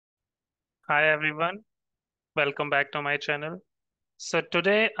Hi everyone, welcome back to my channel. So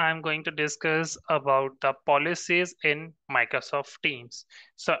today I'm going to discuss about the policies in Microsoft Teams.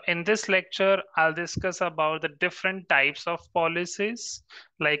 So in this lecture, I'll discuss about the different types of policies,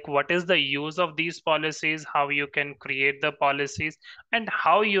 like what is the use of these policies, how you can create the policies, and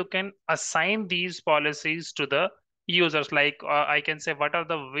how you can assign these policies to the users. I can say what are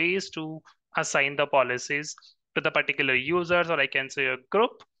the ways to assign the policies to the particular users, or I can say a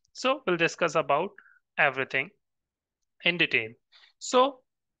group. So we'll discuss about everything in detail. So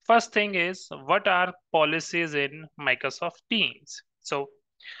first thing is, what are policies in Microsoft Teams? So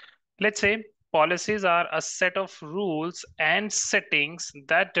let's say policies are a set of rules and settings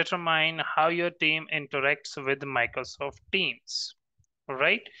that determine how your team interacts with Microsoft Teams.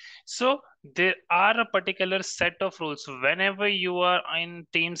 Right? So there are a particular set of rules. Whenever you are in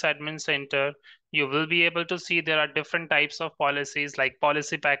Teams Admin Center, you will be able to see there are different types of policies, like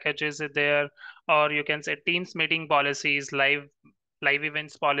policy packages are there, or you can say Teams meeting policies, live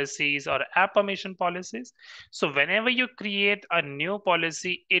events policies, or app permission policies. So whenever you create a new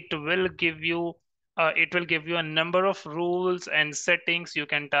policy, it will give you a number of rules and settings. You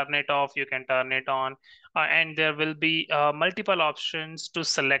can turn it off, you can turn it on, and there will be multiple options to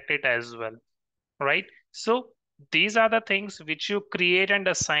select it as well, right? So these are the things which you create and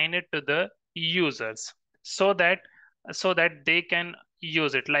assign it to the users so that they can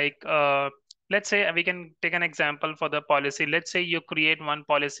use it. Let's say we can take an example for the policy. Let's say you create one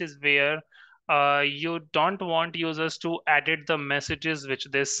policies where you don't want users to edit the messages which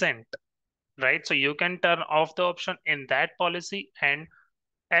they sent, right? So you can turn off the option in that policy, and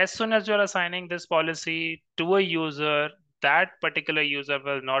as soon as you're assigning this policy to a user, that particular user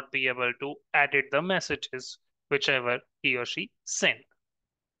will not be able to edit the messages whichever he or she sent,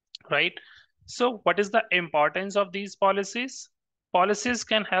 right? So what is the importance of these policies? Policies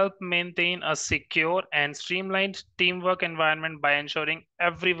can help maintain a secure and streamlined teamwork environment by ensuring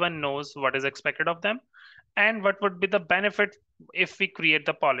everyone knows what is expected of them and what would be the benefit if we create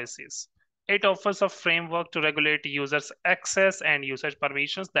the policies. It offers a framework to regulate users' access and usage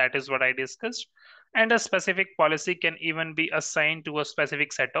permissions. That is what I discussed. And a specific policy can even be assigned to a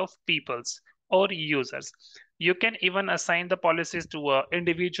specific set of peoples or users. You can even assign the policies to an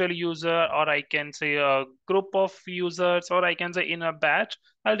individual user, or I can say a group of users, or I can say in a batch.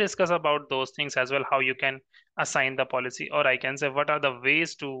 I'll discuss about those things as well, how you can assign the policy, or I can say what are the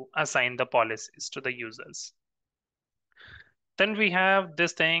ways to assign the policies to the users. Then we have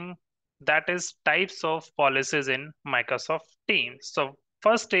this thing that is types of policies in Microsoft Teams. So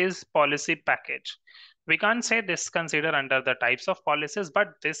first is policy package. We can't say this consider under the types of policies, but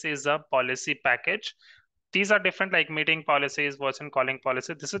this is a policy package. These are different, like meeting policies, voice and calling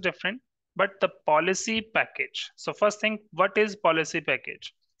policy. This is different, but the policy package. So first thing, what is policy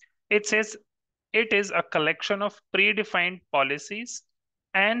package? It says it is a collection of predefined policies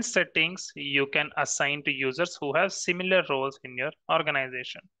and settings you can assign to users who have similar roles in your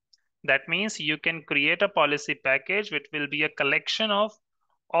organization. That means you can create a policy package which will be a collection of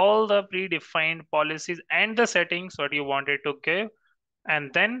all the predefined policies and the settings what you wanted to give,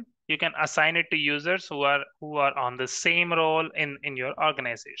 and then you can assign it to users who are on the same role in your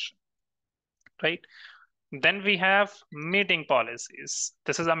organization, right? Then we have meeting policies.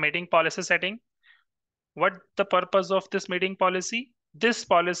 This is a meeting policy setting. What the purpose of this meeting policy? This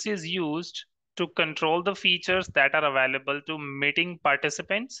policy is used to control the features that are available to meeting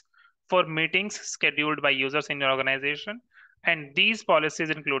participants for meetings scheduled by users in your organization. And these policies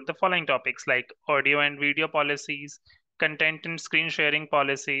include the following topics, like audio and video policies, content and screen sharing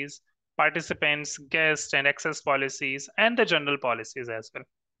policies, participants, guests and access policies, and the general policies as well.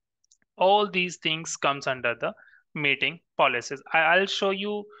 All these things comes under the meeting policies. I'll show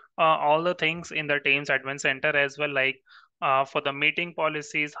you all the things in the Teams Admin Center as well, like for the meeting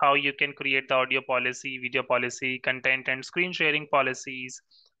policies, how you can create the audio policy, video policy, content and screen sharing policies,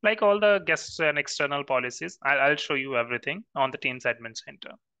 like all the guests and external policies. I'll show you everything on the Teams Admin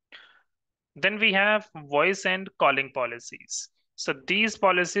Center. Then we have voice and calling policies. So these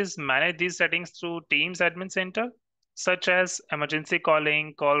policies manage these settings through Teams Admin Center, such as emergency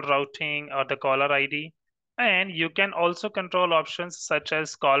calling, call routing, or the caller ID. And you can also control options such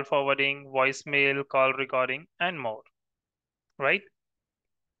as call forwarding, voicemail, call recording, and more, right?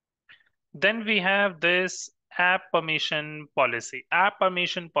 Then we have this app permission policy. App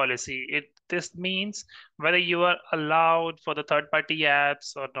permission policy. This means whether you are allowed for the third-party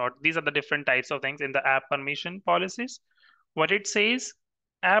apps or not. These are the different types of things in the app permission policies. What it says,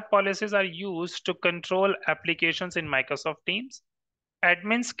 app policies are used to control applications in Microsoft Teams.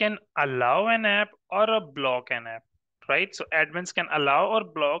 Admins can allow an app or a block an app, right? So admins can allow or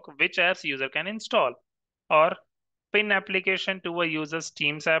block which apps user can install, or pin application to a user's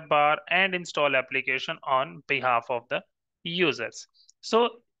Teams app bar and install application on behalf of the users. So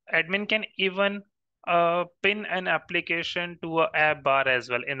admin can even pin an application to a app bar as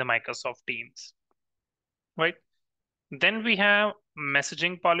well in the Microsoft Teams, right? Then we have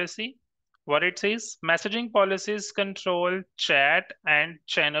messaging policy. What it says, messaging policies control chat and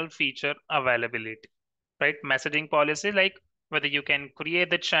channel feature availability, right? Messaging policy, like whether you can create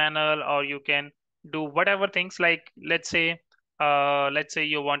the channel or you can do whatever things, like let's say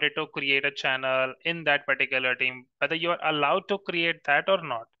you wanted to create a channel in that particular team, whether you are allowed to create that or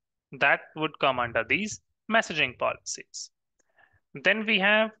not, that would come under these messaging policies. Then we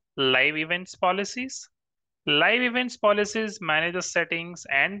have live events policies. Live events policies manage the settings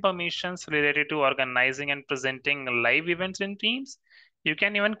and permissions related to organizing and presenting live events in Teams. You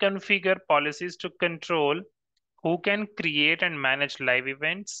can even configure policies to control who can create and manage live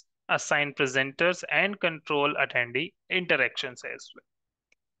events, assign presenters, and control attendee interactions as well.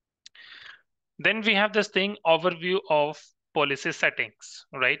 Then we have this thing, overview of policy settings,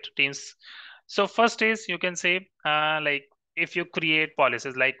 right? Teams. So first is, you can say like if you create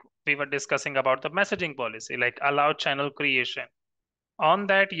policies, like we were discussing about the messaging policy, like allow channel creation. On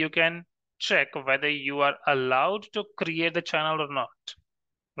that, you can check whether you are allowed to create the channel or not,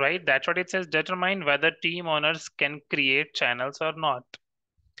 right? That's what it says. Determine whether team owners can create channels or not.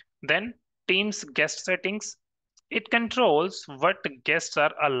 Then team's guest settings. It controls what guests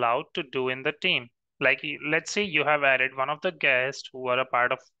are allowed to do in the team. Like let's say you have added one of the guests who are a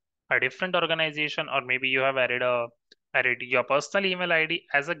part of a different organization, or maybe you have added your personal email ID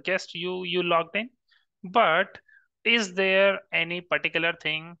as a guest, you logged in. But is there any particular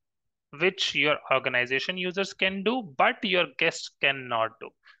thing which your organization users can do but your guests cannot do?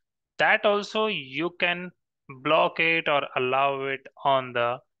 That also you can block it or allow it on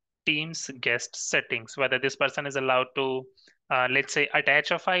the Teams guest settings, whether this person is allowed to let's say attach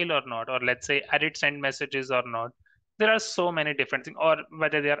a file or not, or let's say edit send messages or not. There are so many different things, or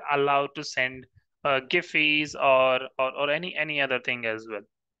whether they are allowed to send gifs or any other thing as well.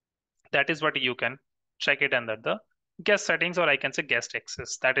 That is what you can check it under the guest settings, or I can say guest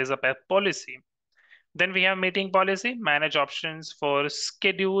access. That is a policy. Then we have meeting policy, manage options for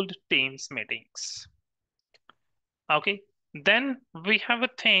scheduled Teams meetings. Okay, then we have a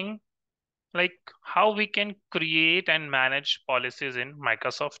thing like how we can create and manage policies in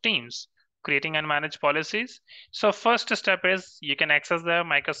Microsoft Teams. Creating and manage policies. So first step is you can access the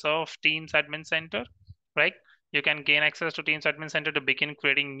Microsoft Teams Admin Center, right? You can gain access to Teams Admin Center to begin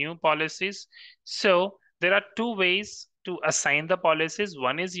creating new policies. So there are two ways to assign the policies.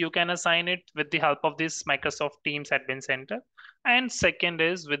 One is you can assign it with the help of this Microsoft Teams Admin Center. And second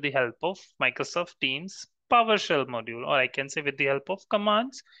is with the help of Microsoft Teams PowerShell module, or I can say with the help of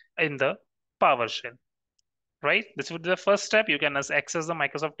commands in the PowerShell, right? This would be the first step. You can access the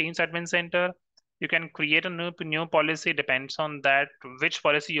Microsoft Teams Admin Center. You can create a new policy. Depends on that which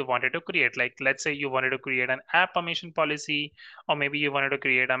policy you wanted to create. Like let's say you wanted to create an app permission policy, or maybe you wanted to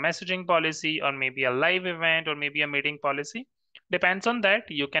create a messaging policy, or maybe a live event, or maybe a meeting policy. Depends on that.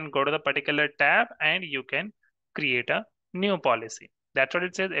 You can go to the particular tab and you can create a new policy. That's what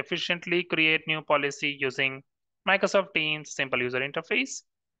it says. Efficiently create new policy using Microsoft Teams simple user interface.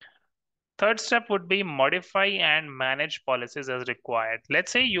 Third step would be modify and manage policies as required.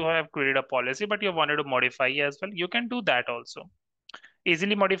 Let's say you have created a policy, but you wanted to modify as well. You can do that also.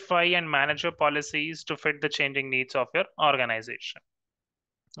 Easily modify and manage your policies to fit the changing needs of your organization,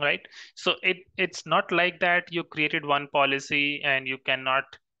 right? So it's not like that you created one policy and you cannot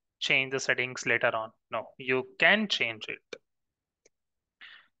change the settings later on. No, you can change it.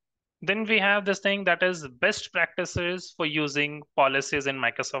 Then we have this thing that is best practices for using policies in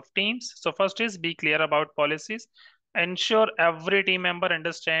Microsoft Teams. So first is be clear about policies. Ensure every team member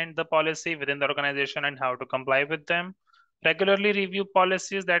understand the policy within the organization and how to comply with them. Regularly review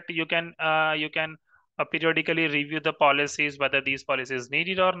policies. That you can periodically review the policies, whether these policies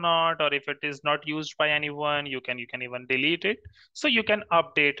needed or not, or if it is not used by anyone, you can even delete it. So you can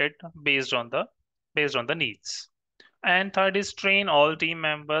update it based on the needs. And third is train all team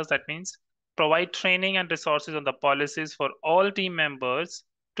members. That means provide training and resources on the policies for all team members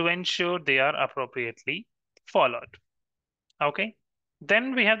to ensure they are appropriately followed. Okay.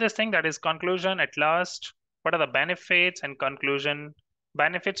 Then we have this thing that is conclusion at last. What are the benefits and conclusion?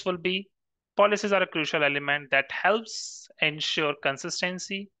 Benefits will be policies are a crucial element that helps ensure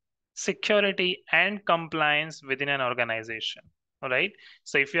consistency, security, and compliance within an organization. All right.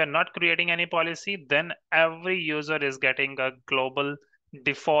 So if you are not creating any policy, then every user is getting a global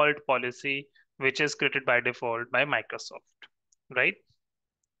default policy which is created by default by Microsoft, right?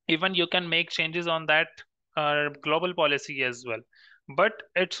 Even you can make changes on that global policy as well, but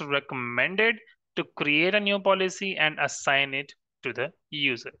it's recommended to create a new policy and assign it to the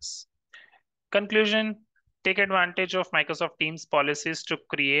users. Conclusion: take advantage of Microsoft Teams policies to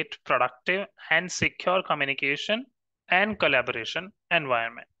create productive and secure communication and collaboration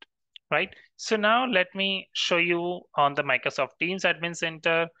environment. Right? So now let me show you on the Microsoft Teams Admin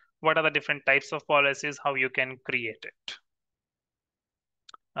Center what are the different types of policies, how you can create it.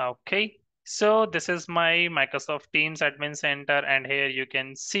 Okay, so this is my Microsoft Teams Admin Center, and here you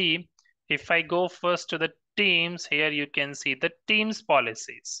can see, if I go first to the Teams, here you can see the Teams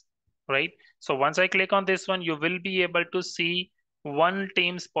policies, right? So once I click on this one, you will be able to see one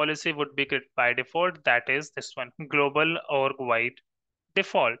Teams policy would be created by default, that is this one, global org wide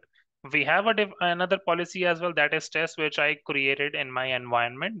default. We have another policy as well, that is test, which I created in my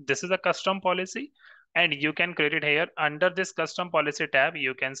environment. This is a custom policy, and you can create it here under this custom policy tab.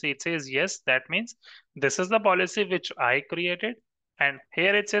 You can see it says yes, that means this is the policy which I created. And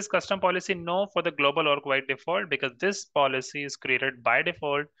here it says custom policy no for the global org wide default, because this policy is created by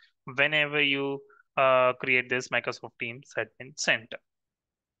default whenever you create this Microsoft Teams Admin Center,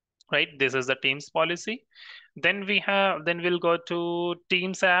 right? This is the Teams policy. Then we'll go to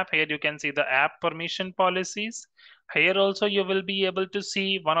Teams app. Here you can see the app permission policies. Here also you will be able to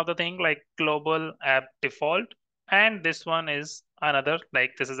see one of the thing like global app default. And this one is another,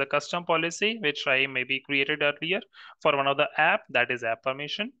 like this is a custom policy, which I maybe created earlier for one of the app, that is app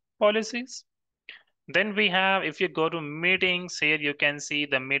permission policies. Then we have, if you go to meetings, here you can see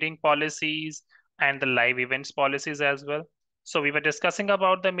the meeting policies and the live events policies as well. So we were discussing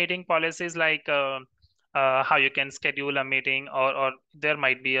about the meeting policies, like how you can schedule a meeting, or there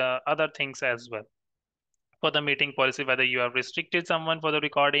might be other things as well for the meeting policy, whether you have restricted someone for the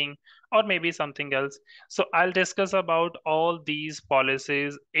recording or maybe something else. So I'll discuss about all these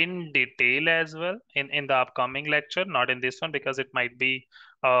policies in detail as well in the upcoming lecture, not in this one because it might be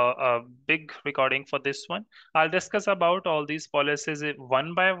a big recording for this one. I'll discuss about all these policies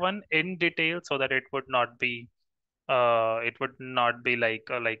one by one in detail, so that it would not be like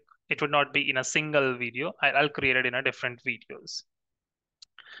it would not be in a single video. I'll create it in a different videos.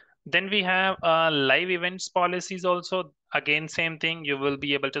 Then we have live events policies also. Again, same thing. You will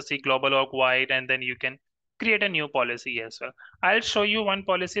be able to see global org wide, and then you can create a new policy as well. I'll show you one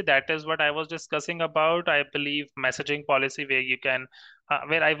policy, that is what I was discussing about, I believe, messaging policy, where you can,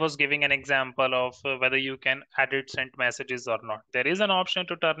 where I was giving an example of whether you can edit sent messages or not. There is an option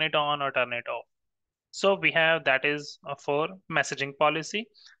to turn it on or turn it off. So we have, that is for messaging policy.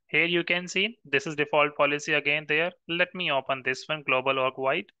 Here you can see this is default policy again there. Let me open this one, global org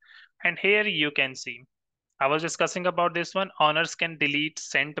wide. And here you can see, I was discussing about this one, owners can delete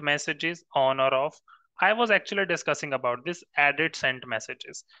sent messages on or off. I was actually discussing about this edit sent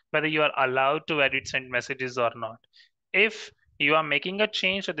messages, whether you are allowed to edit sent messages or not. If you are making a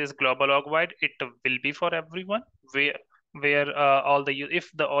change to this global org wide, it will be for everyone, where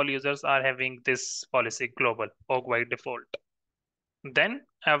if the all users are having this policy global org wide default, then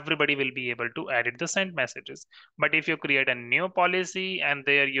everybody will be able to edit the sent messages. But if you create a new policy and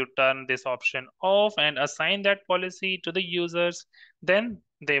there you turn this option off and assign that policy to the users, then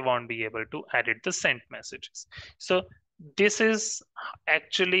they won't be able to edit the sent messages. So this is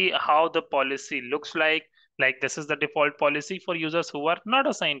actually how the policy looks like. Like this is the default policy for users who are not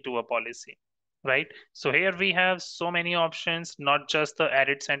assigned to a policy, right? So here we have so many options, not just the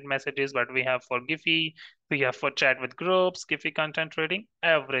edit sent messages, but we have for Giphy, we have for chat with groups, Giphy content trading,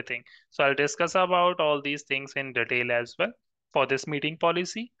 everything. So I'll discuss about all these things in detail as well for this meeting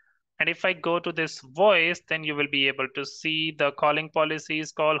policy. And if I go to this voice, then you will be able to see the calling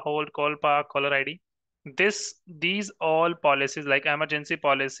policies, call, hold, call park, caller ID. These all policies like emergency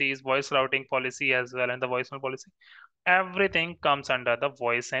policies, voice routing policy as well, and the voicemail policy, everything comes under the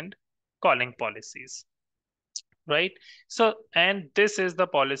voice and calling policies, right? So, and this is the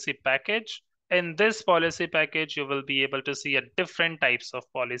policy package. In this policy package, you will be able to see a different types of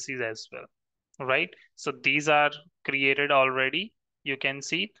policies as well, right? So these are created already. You can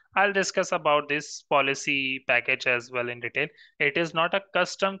see, I'll discuss about this policy package as well in detail. It is not a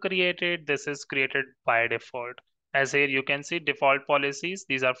custom created, this is created by default. As here you can see default policies,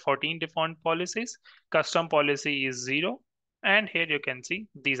 these are 14 default policies. Custom policy is 0. And here you can see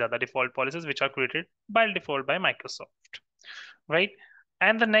these are the default policies which are created by default by Microsoft, right?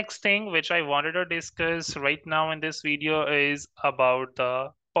 And the next thing which I wanted to discuss right now in this video is about the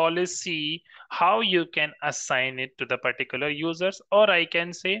policy, how you can assign it to the particular users, or I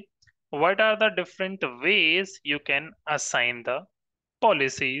can say, what are the different ways you can assign the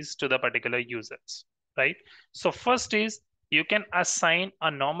policies to the particular users, right? So first is you can assign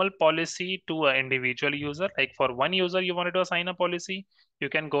a normal policy to an individual user. Like for one user, you wanted to assign a policy, you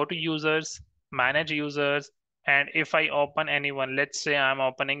can go to users, manage users. And if I open anyone, let's say I'm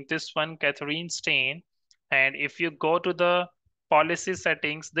opening this one, Catherine Stain. And if you go to the policy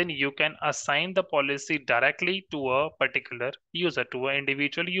settings, then you can assign the policy directly to a particular user, to an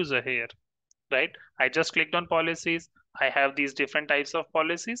individual user here, right? I just clicked on policies. I have these different types of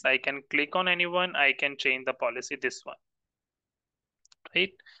policies. I can click on anyone. I can change the policy, this one,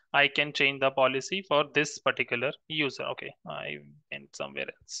 right? I can change the policy for this particular user. Okay, I went somewhere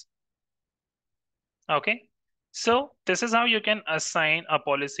else. Okay, so this is how you can assign a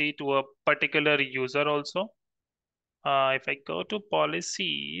policy to a particular user also. If I go to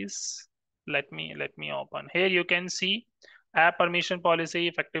policies, let me open here. You can see app permission policy,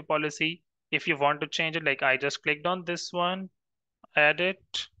 effective policy. If you want to change it, like I just clicked on this one,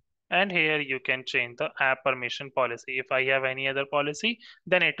 edit, and here you can change the app permission policy. If I have any other policy,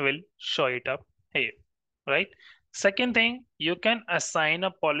 then it will show it up here, right? Second thing, you can assign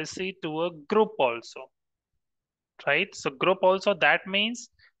a policy to a group also, right? So group also, that means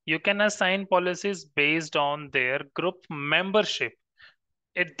you can assign policies based on their group membership.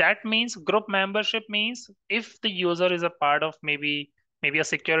 That means group membership means if the user is a part of maybe a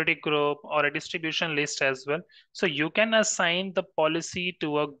security group or a distribution list as well, so you can assign the policy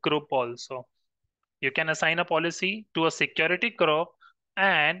to a group also. You can assign a policy to a security group,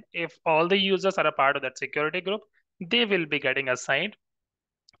 and if all the users are a part of that security group, they will be getting assigned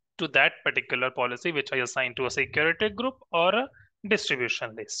to that particular policy which I assigned to a security group or a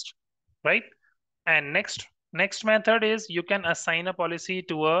distribution list, right? And next method is you can assign a policy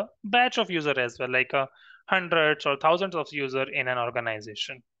to a batch of user as well, like hundreds or thousands of user in an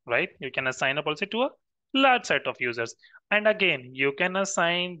organization, right? You can assign a policy to a large set of users. And again, you can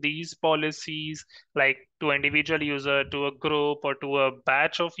assign these policies like to individual user, to a group, or to a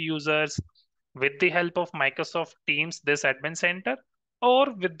batch of users with the help of Microsoft Teams, this admin center, or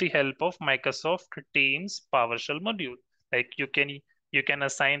with the help of Microsoft Teams PowerShell module. Like you can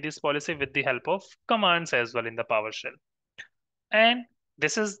assign this policy with the help of commands as well in the PowerShell. And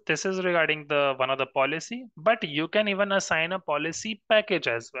this is regarding the one of the policy, but you can even assign a policy package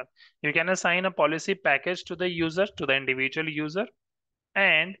as well. You can assign a policy package to the user, to the individual user,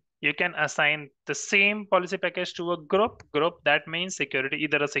 and you can assign the same policy package to a group. That means security,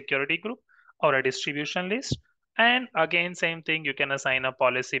 either a security group or a distribution list. And again, same thing, you can assign a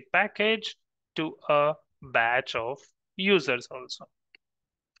policy package to a batch of users also,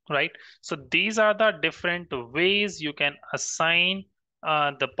 right? So these are the different ways you can assign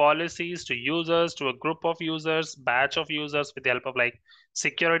the policies to users, to a group of users, batch of users, with the help of like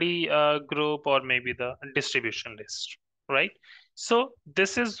security group or maybe the distribution list, right? So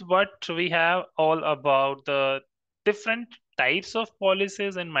this is what we have all about the different types of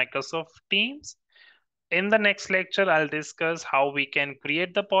policies in Microsoft Teams. In the next lecture, I'll discuss how we can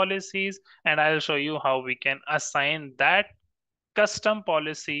create the policies, and I'll show you how we can assign that custom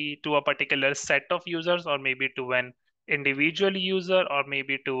policy to a particular set of users, or maybe to an individual user, or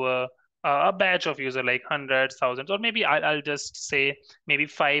maybe to a batch of user like hundreds, thousands, or maybe I'll just say maybe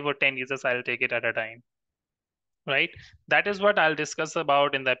 5 or 10 users. I'll take it at a time, right? That is what I'll discuss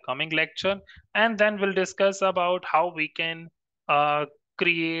about in the upcoming lecture. And then we'll discuss about how we can uh,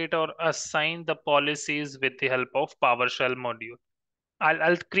 create or assign the policies with the help of PowerShell module.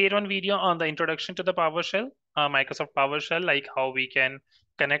 I'll create one video on the introduction to the PowerShell, Microsoft PowerShell, like how we can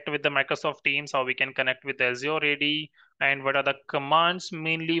connect with the Microsoft Teams, how we can connect with Azure AD, and what are the commands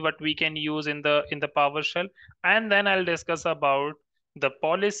mainly what we can use in the PowerShell. And then I'll discuss about the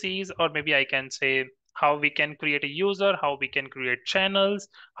policies, or maybe I can say how we can create a user, how we can create channels,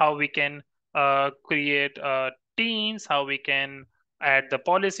 how we can create teams, how we can add the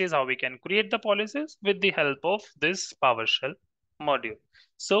policies, how we can create the policies with the help of this PowerShell module.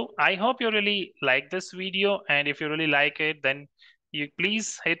 So I hope you really like this video, and if you really like it, then you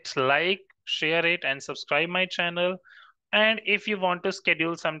please hit like, share it, and subscribe my channel. And if you want to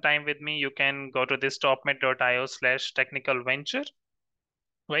schedule some time with me, you can go to this topmed.io/technical venture,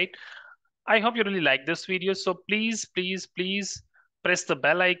 right? I hope you really like this video. So please press the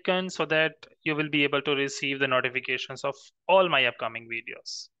bell icon so that you will be able to receive the notifications of all my upcoming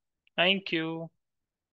videos. Thank you.